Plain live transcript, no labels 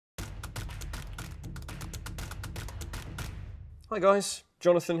Hi guys,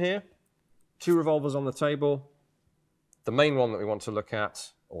 Jonathan here. Two revolvers on the table. The main one that we want to look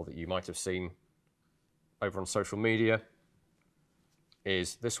at, or that you might have seen over on social media,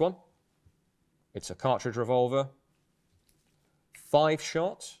 is this one. It's a cartridge revolver,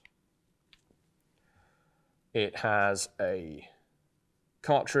 5-shot. It has a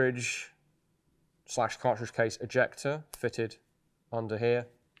cartridge case ejector fitted under here.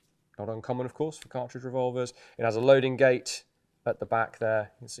 Not uncommon, of course, for cartridge revolvers. It has a loading gate at the back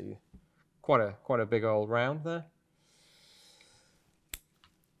there. You can see quite a big old round there.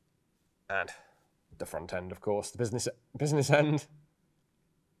 And the front end, of course, the business end.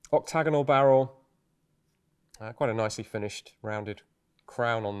 Octagonal barrel. Quite a nicely finished, rounded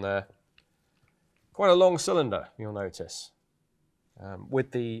crown on there. Quite a long cylinder, you'll notice.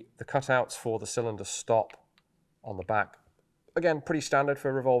 With the cutouts for the cylinder stop on the back. Again, pretty standard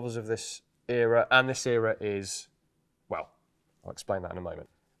for revolvers of this era, and this era is, well, I'll explain that in a moment.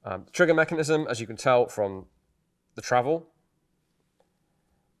 The trigger mechanism, as you can tell from the travel,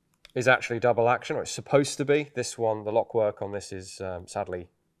 is actually double action, or it's supposed to be. This one, the lockwork on this is sadly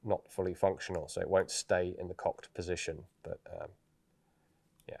not fully functional, so it won't stay in the cocked position. But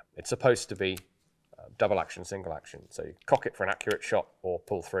yeah, it's supposed to be double action, single action. So you cock it for an accurate shot or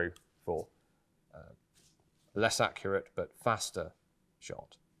pull through for less accurate but faster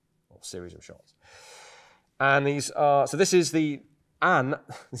shot or series of shots. And these are, so this is an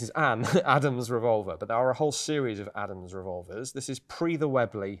Adams revolver, but there are a whole series of Adams revolvers. This is pre the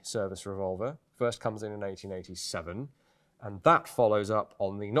Webley service revolver. First comes in 1887, and that follows up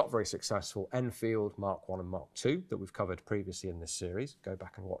on the not very successful Enfield Mark I and Mark II that we've covered previously in this series. Go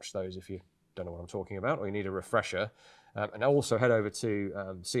back and watch those if you don't know what I'm talking about, or you need a refresher. And also head over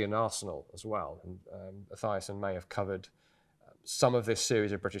to Sea and Arsenal as well. And Matthias may have covered some of this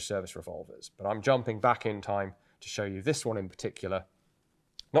series of British service revolvers, but I'm jumping back in time to show you this one in particular,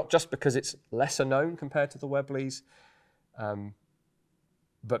 not just because it's lesser known compared to the Webleys,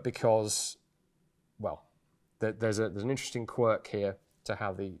 but because, well, there's an interesting quirk here to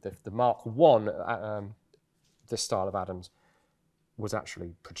how the Mark I, this style of Adams, was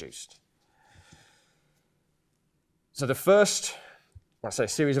actually produced. So the first, let's say,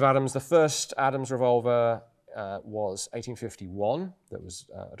 series of Adams, the first Adams revolver was 1851, that was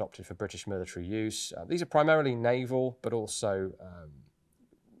adopted for British military use. These are primarily naval, but also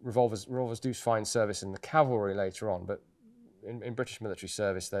revolvers do find service in the cavalry later on, but in British military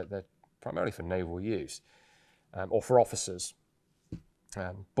service, they're primarily for naval use, or for officers,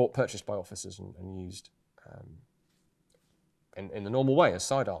 purchased by officers and used in the normal way as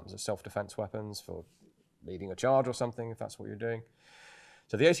sidearms, as self-defense weapons for leading a charge or something, if that's what you're doing.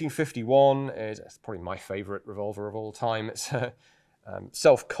 So the 1851 is probably my favourite revolver of all time. It's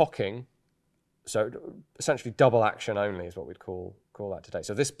self-cocking, so essentially double action only is what we'd call that today.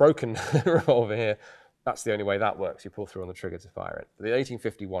 So this broken revolver here, that's the only way that works. You pull through on the trigger to fire it. The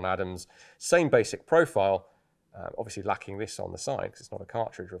 1851 Adams, same basic profile, obviously lacking this on the side because it's not a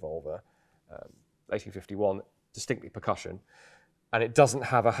cartridge revolver. 1851, distinctly percussion, and it doesn't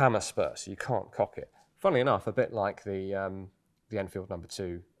have a hammer spur, so you can't cock it. Funnily enough, a bit like the Enfield No.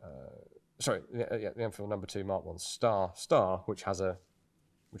 2, the Enfield No. 2 Mark I Star,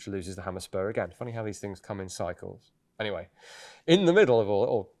 which loses the hammer spur again. Funny how these things come in cycles. Anyway, in the middle of all,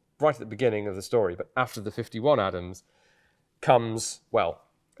 or right at the beginning of the story, but after the 51 Adams, comes, well,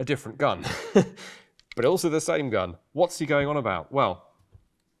 a different gun, but also the same gun. What's he going on about? Well,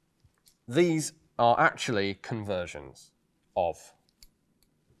 these are actually conversions of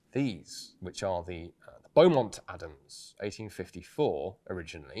these, which are the Beaumont Adams, 1854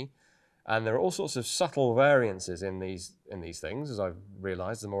 originally, and there are all sorts of subtle variances in these things, as I've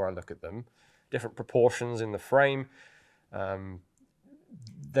realised the more I look at them. Different proportions in the frame.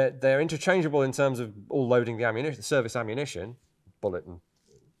 They're interchangeable in terms of all loading the ammunition, the service ammunition, bullet and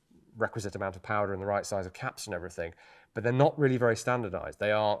requisite amount of powder and the right size of caps and everything, but they're not really very standardised.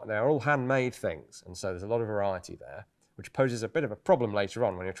 They are all handmade things, and so there's a lot of variety there, which poses a bit of a problem later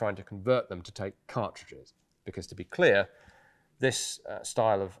on when you're trying to convert them to take cartridges. Because to be clear, this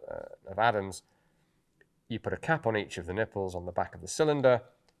style of Adams, you put a cap on each of the nipples on the back of the cylinder,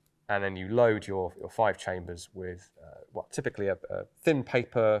 and then you load your 5 chambers with typically a thin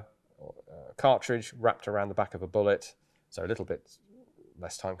paper cartridge wrapped around the back of a bullet, so a little bit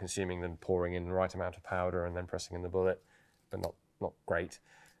less time consuming than pouring in the right amount of powder and then pressing in the bullet, but not great.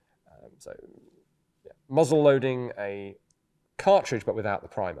 Yeah. Muzzle loading a cartridge but without the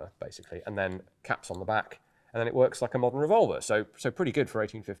primer, basically, and then caps on the back, and then it works like a modern revolver. So pretty good for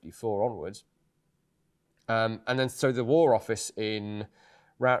 1854 onwards. And then so the War Office in,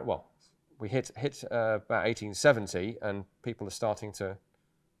 well, we hit about 1870, and people are starting to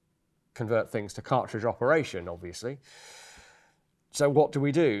convert things to cartridge operation, obviously. So what do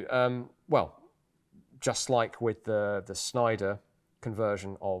we do? Well, just like with the Snyder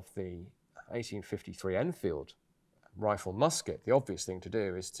conversion of the 1853 Enfield rifle musket, the obvious thing to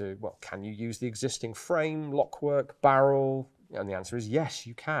do is to, well, can you use the existing frame, lockwork, barrel? And the answer is yes,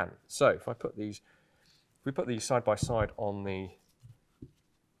 you can. So if we put these side by side on the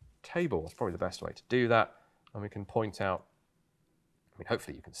table, that's probably the best way to do that, and we can point out, I mean,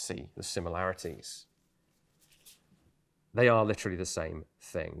 hopefully you can see the similarities. They are literally the same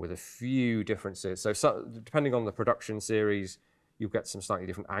thing with a few differences. So depending on the production series, you'll get some slightly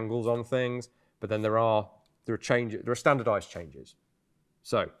different angles on things, but then there are standardized changes.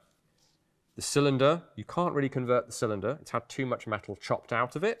 So the cylinder, you can't really convert the cylinder. It's had too much metal chopped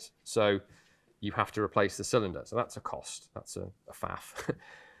out of it, so you have to replace the cylinder. So that's a cost. That's a faff.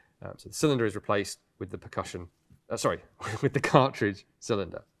 So the cylinder is replaced with the with the cartridge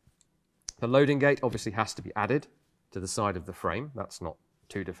cylinder. The loading gate obviously has to be added to the side of the frame. That's not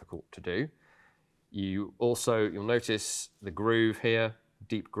too difficult to do. You'll notice the groove here,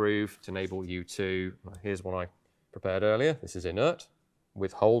 deep groove, to enable you to, here's one I prepared earlier. This is inert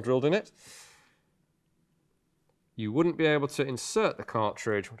with hole drilled in it. You wouldn't be able to insert the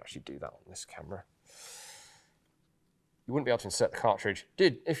cartridge. We'll actually do that on this camera. You wouldn't be able to insert the cartridge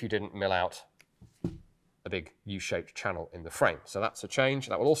if you didn't mill out a big U-shaped channel in the frame. So that's a change.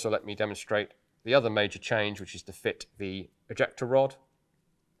 That will also let me demonstrate the other major change, which is to fit the ejector rod.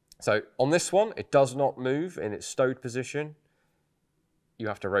 So on this one, it does not move in its stowed position. You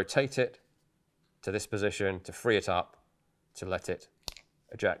have to rotate it to this position to free it up to let it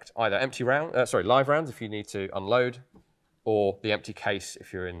eject either live rounds if you need to unload, or the empty case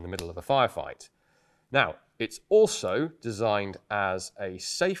if you're in the middle of a firefight. Now, it's also designed as a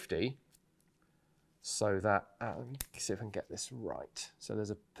safety so that, let me see if I can get this right. So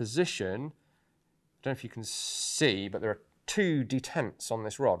there's a position, I don't know if you can see, but there are two detents on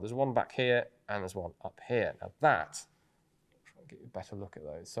this rod. There's one back here and there's one up here. Now that, I'll try and get you a better look at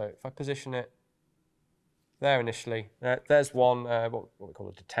those. So if I position it there initially, there's one, what we call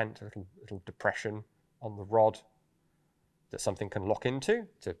a detent, a little depression on the rod that something can lock into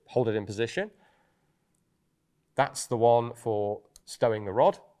to hold it in position. That's the one for stowing the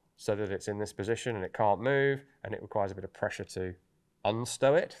rod so that it's in this position and it can't move, and it requires a bit of pressure to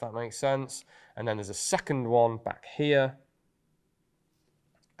unstow it, if that makes sense. And then there's a second one back here,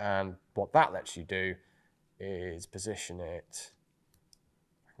 and what that lets you do is position it,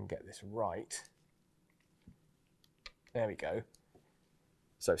 if I can get this right, there we go.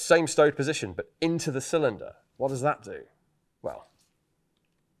 So same stowed position, but into the cylinder. What does that do? Well,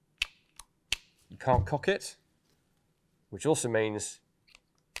 you can't cock it, which also means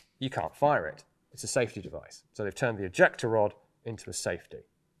you can't fire it. It's a safety device. So they've turned the ejector rod into a safety.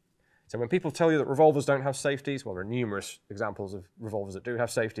 So when people tell you that revolvers don't have safeties, well, there are numerous examples of revolvers that do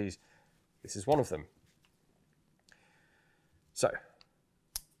have safeties. This is one of them. So,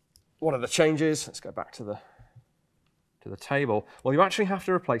 what are the changes? Let's go back to the table. Well, you actually have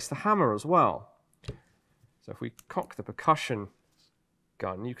to replace the hammer as well. So if we cock the percussion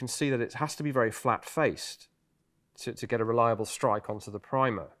gun, you can see that it has to be very flat-faced to get a reliable strike onto the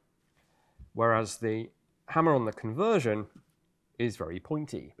primer. Whereas the hammer on the conversion is very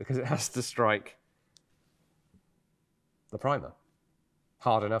pointy because it has to strike the primer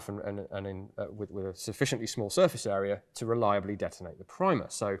hard enough with a sufficiently small surface area to reliably detonate the primer.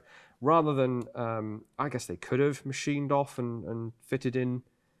 So rather than, I guess they could have machined off and fitted in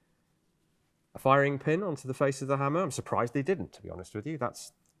a firing pin onto the face of the hammer. I'm surprised they didn't, to be honest with you.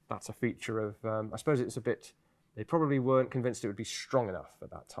 That's a feature of, I suppose it's a bit, they probably weren't convinced it would be strong enough at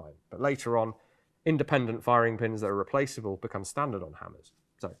that time. But later on, independent firing pins that are replaceable become standard on hammers.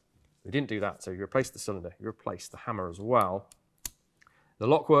 So they didn't do that. So you replace the cylinder, you replace the hammer as well. The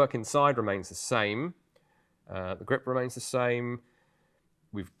lockwork inside remains the same. The grip remains the same.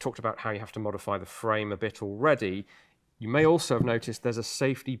 We've talked about how you have to modify the frame a bit already. You may also have noticed there's a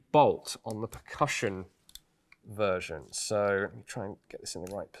safety bolt on the percussion version. So let me try and get this in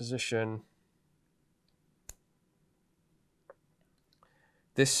the right position.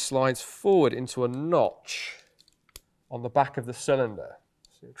 This slides forward into a notch on the back of the cylinder.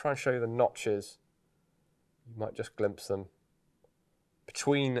 So I'll try and show you the notches. You might just glimpse them.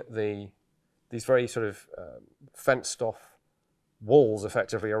 Between these very sort of fenced off walls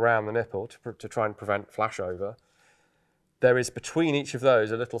effectively around the nipple to try and prevent flashover, there is between each of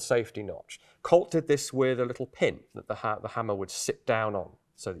those a little safety notch. Colt did this with a little pin that the hammer would sit down on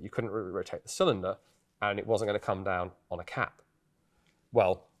so that you couldn't really rotate the cylinder and it wasn't going to come down on a cap.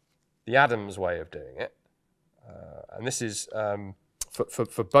 Well, the the Adams way of doing it. And this is,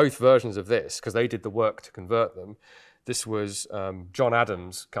 for both versions of this, because they did the work to convert them, this was John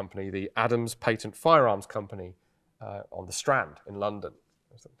Adams' company, the Adams Patent Firearms Company on the Strand in London.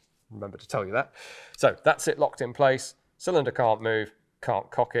 Remember to tell you that. So that's it locked in place. Cylinder can't move,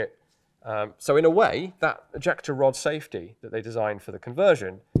 can't cock it. So in a way, that ejector rod safety that they designed for the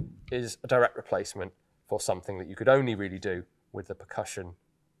conversion is a direct replacement for something that you could only really do with the percussion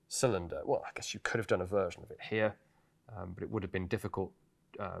cylinder. Well, I guess you could have done a version of it here, but it would have been difficult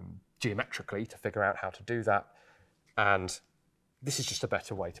geometrically to figure out how to do that. And this is just a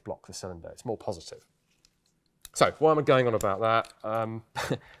better way to block the cylinder. It's more positive. So why am I going on about that? Well,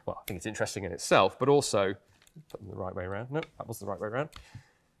 I think it's interesting in itself, but also, put them the right way around. No, that was the right way around.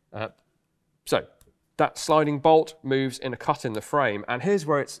 So that sliding bolt moves in a cut in the frame, and here's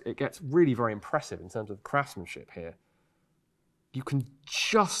where it gets really very impressive in terms of craftsmanship here. You can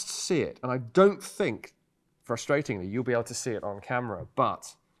just see it, and I don't think, frustratingly, you'll be able to see it on camera,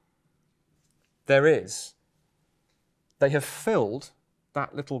 but there is. They have filled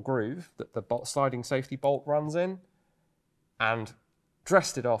that little groove that the sliding safety bolt runs in and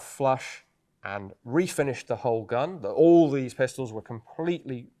dressed it off flush and refinished the whole gun. All these pistols were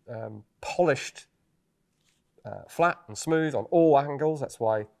completely polished flat and smooth on all angles. That's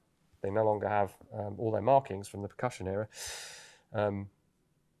why they no longer have all their markings from the percussion era.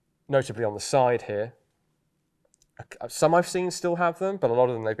 Notably on the side here, some I've seen still have them, but a lot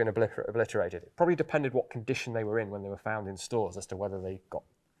of them they've been obliterated. It probably depended what condition they were in when they were found in stores as to whether they got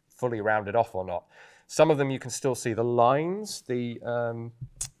fully rounded off or not. Some of them you can still see the lines, the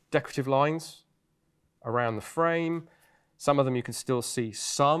decorative lines around the frame. Some of them you can still see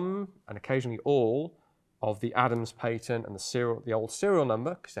some, and occasionally all, of the Adams patent and the old serial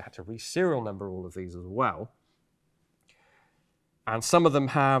number, because they had to re-serial number all of these as well. And some of them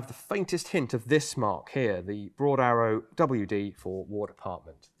have the faintest hint of this mark here, the broad arrow WD for War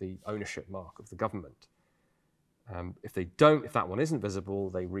Department, the ownership mark of the government. If that one isn't visible,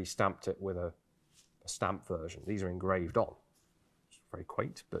 they re-stamped it with a stamp version. These are engraved on. It's very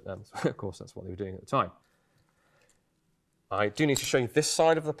quaint, but of course that's what they were doing at the time. I do need to show you this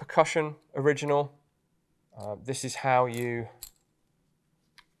side of the percussion original. This is how you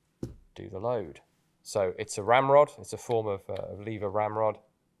do the load. So it's a ramrod, it's a form of lever ramrod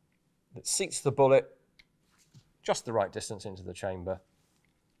that seats the bullet just the right distance into the chamber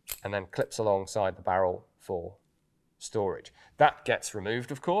and then clips alongside the barrel for storage. That gets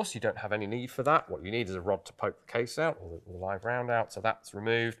removed, of course. You don't have any need for that. What you need is a rod to poke the case out or the live round out, so that's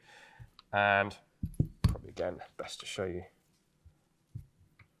removed. And probably again, best to show you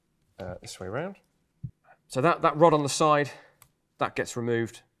this way around. So that rod on the side, that gets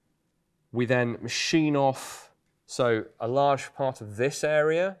removed. We then machine off, so a large part of this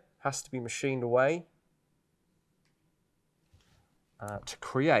area has to be machined away to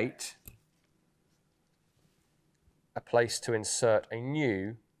create a place to insert a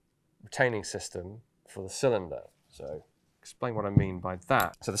new retaining system for the cylinder. So explain what I mean by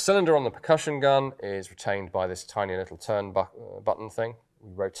that. So the cylinder on the percussion gun is retained by this tiny little turn button thing.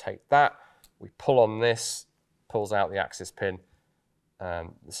 We rotate that, we pull on this, pulls out the axis pin,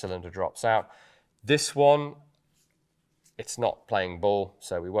 and the cylinder drops out. This one, it's not playing ball,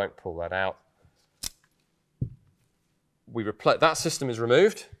 so we won't pull that out. That system is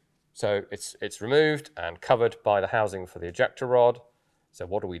removed, so it's removed and covered by the housing for the ejector rod. So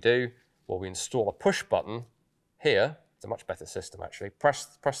what do? Well, we install a push button here. It's a much better system actually.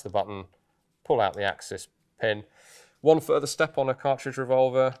 Press the button, pull out the axis pin. One further step on a cartridge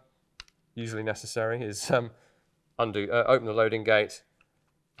revolver, usually necessary, is open the loading gate,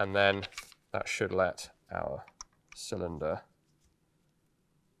 and then that should let our cylinder.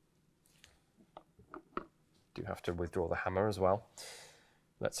 Do have to withdraw the hammer as well.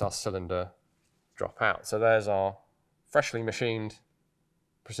 Lets our cylinder drop out. So there's our freshly machined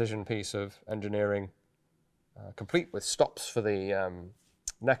precision piece of engineering, complete with stops for the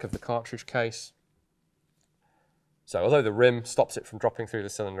neck of the cartridge case. So although the rim stops it from dropping through the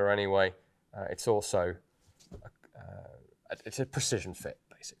cylinder anyway, it's also it's a precision fit,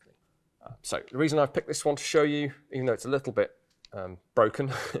 basically. So the reason I've picked this one to show you, even though it's a little bit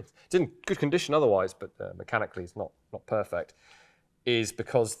broken, it's in good condition otherwise, but mechanically it's not perfect, is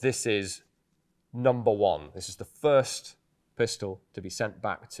because this is number one. This is the first pistol to be sent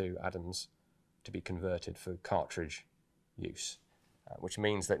back to Adams to be converted for cartridge use, which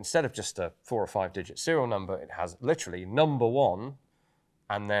means that instead of just a 4 or 5 digit serial number, it has literally number one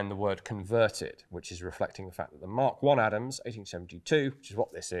and then the word converted, which is reflecting the fact that the Mark I Adams, 1872, which is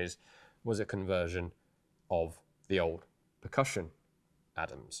what this is, was a conversion of the old percussion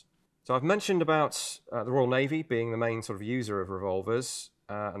Adams. So I've mentioned about the Royal Navy being the main sort of user of revolvers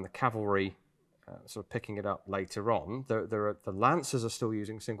and the cavalry sort of picking it up later on. The Lancers are still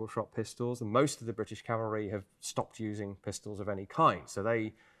using single-shot pistols, and most of the British cavalry have stopped using pistols of any kind. So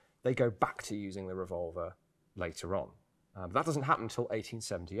they go back to using the revolver later on. But that doesn't happen until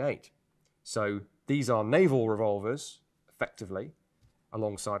 1878. So these are naval revolvers, effectively,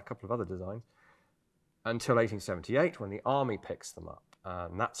 alongside a couple of other designs, until 1878 when the army picks them up.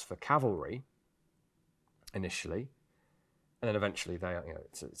 And that's for cavalry initially. And then eventually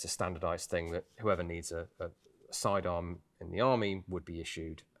it's a standardized thing that whoever needs a sidearm in the army would be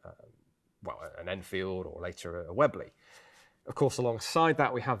issued, an Enfield or later a Webley. Of course, alongside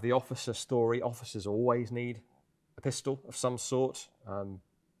that, we have the officer story. Officers always need a pistol of some sort.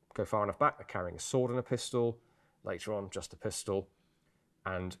 Go far enough back, they're carrying a sword and a pistol. Later on, just a pistol.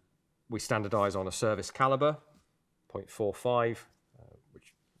 And we standardize on a service caliber, .45,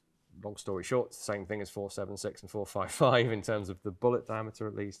 which, long story short, it's the same thing as .476 and .455 in terms of the bullet diameter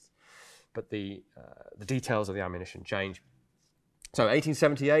at least. But the details of the ammunition change. So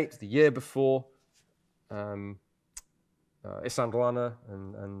 1878, the year before Isandlwana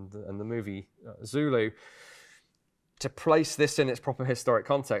and the movie Zulu. To place this in its proper historic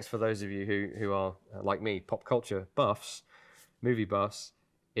context, for those of you who are, like me, pop culture buffs, movie buffs,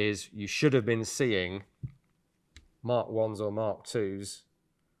 is you should have been seeing Mark 1s or Mark 2s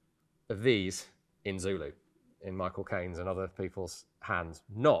of these in Zulu, in Michael Caine's and other people's hands.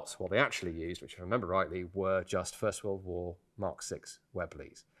 Not what they actually used, which if I remember rightly, were just First World War Mark 6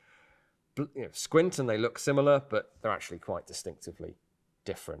 Webleys. Squint and they look similar, but they're actually quite distinctively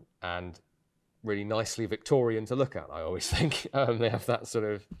different and really nicely Victorian to look at, I always think. They have that sort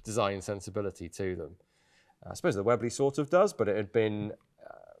of design sensibility to them. I suppose the Webley sort of does, but it had been,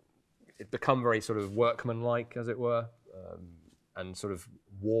 it'd become very sort of workmanlike, as it were, and sort of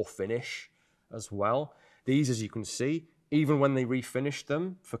war finish as well. These, as you can see, even when they refinished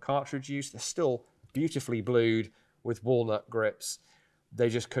them for cartridge use, they're still beautifully blued with walnut grips. They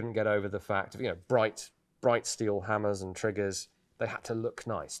just couldn't get over the fact of, bright steel hammers and triggers. They had to look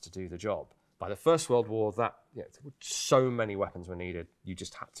nice to do the job. By the First World War, so many weapons were needed, you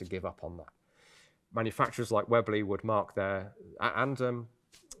just had to give up on that. Manufacturers like Webley would mark their, and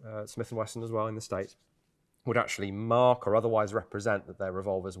Smith & Wesson as well in the States, would actually mark or otherwise represent that their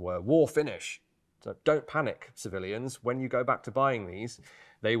revolvers were war finish. So don't panic, civilians. When you go back to buying these,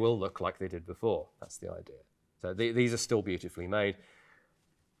 they will look like they did before. That's the idea. So these are still beautifully made.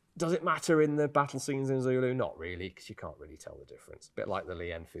 Does it matter in the battle scenes in Zulu? Not really, because you can't really tell the difference. A bit like the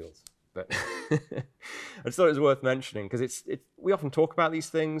Lee Enfields. But I just thought it was worth mentioning because we often talk about these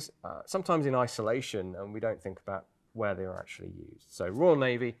things, sometimes in isolation, and we don't think about where they were actually used. So Royal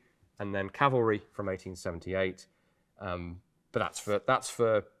Navy and then cavalry from 1878, but that's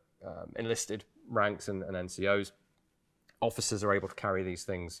for enlisted ranks and NCOs. Officers are able to carry these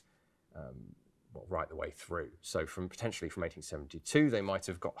things right the way through. So potentially from 1872, they might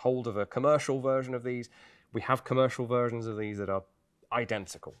have got hold of a commercial version of these. We have commercial versions of these that are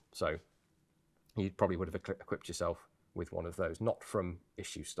identical, so you probably would have equipped yourself with one of those, not from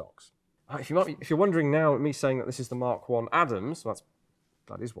issue stocks. If you're wondering now at me saying that this is the Mark 1 Adams, that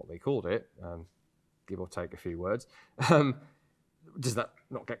is what they called it, give or take a few words. Does that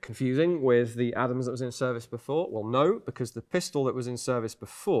not get confusing with the Adams that was in service before? Well, no, because the pistol that was in service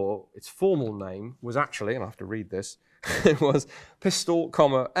before, its formal name was actually, and I have to read this, it was pistol,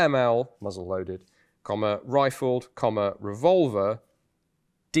 ML, muzzle loaded, rifled, revolver,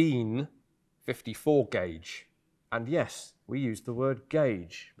 Dean 54 gauge. And yes, we used the word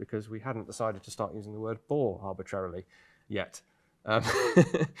gauge because we hadn't decided to start using the word bore arbitrarily yet.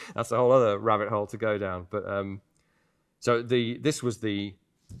 That's a whole other rabbit hole to go down. But so this was the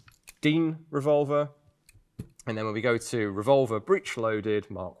Dean revolver. And then when we go to revolver breech loaded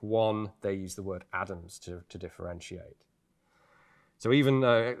Mark 1, they use the word Adams to differentiate. So even,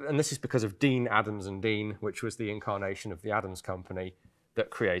 and this is because of Dean, Adams and Dean, which was the incarnation of the Adams Company that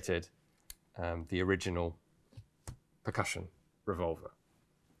created the original percussion revolver.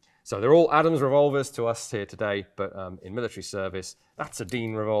 So they're all Adams revolvers to us here today, but in military service, that's a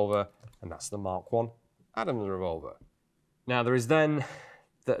Dean revolver, and that's the Mark 1 Adams revolver. Now there is then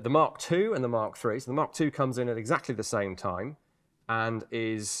the Mark 2 and the Mark 3. So the Mark 2 comes in at exactly the same time and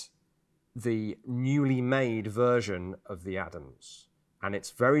is the newly made version of the Adams. And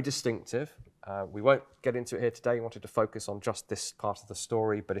it's very distinctive. We won't get into it here today. We wanted to focus on just this part of the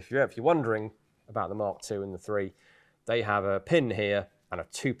story. But if you're wondering about the Mark II and the 3, they have a pin here and a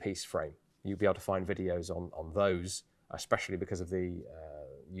 2-piece frame. You'll be able to find videos on those, especially because of the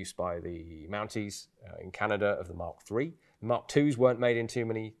use by the Mounties in Canada of the Mark III. Mark IIs weren't made in too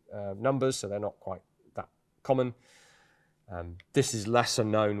many numbers, so they're not quite that common. This is lesser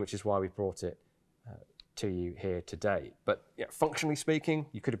known, which is why we brought it to you here today. But yeah, functionally speaking,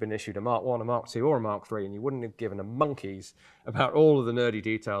 you could have been issued a Mark I, a Mark II, or a Mark III, and you wouldn't have given a monkey's about all of the nerdy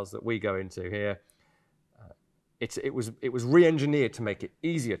details that we go into here. It was re-engineered to make it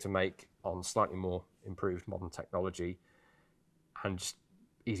easier to make on slightly more improved modern technology, and just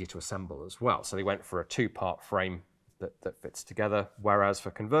easier to assemble as well. So they went for a two-part frame that fits together, whereas for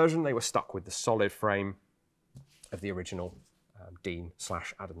conversion, they were stuck with the solid frame of the original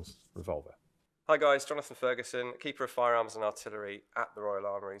Dean/Adams revolver. Hi guys, Jonathan Ferguson, Keeper of Firearms and Artillery at the Royal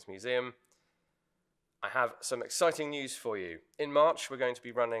Armouries Museum. I have some exciting news for you. In March, we're going to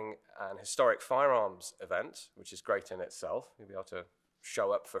be running an historic firearms event, which is great in itself. You'll be able to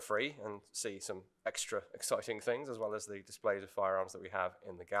show up for free and see some extra exciting things, as well as the displays of firearms that we have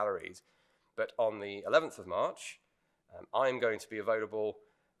in the galleries. But on the 11th of March, I'm going to be available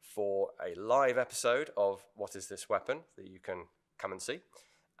for a live episode of What Is This Weapon that you can come and see.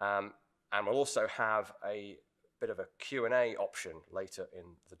 And we'll also have a bit of a Q&A option later in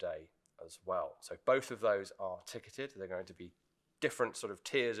the day as well. So both of those are ticketed. They're going to be different sort of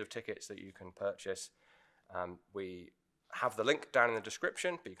tiers of tickets that you can purchase. We have the link down in the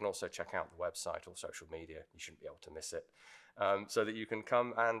description, but you can also check out the website or social media. You shouldn't be able to miss it. So that you can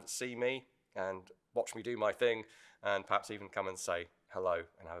come and see me and watch me do my thing, and perhaps even come and say hello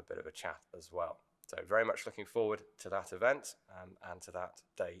and have a bit of a chat as well. So very much looking forward to that event and to that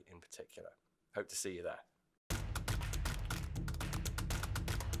day in particular. Hope to see you there.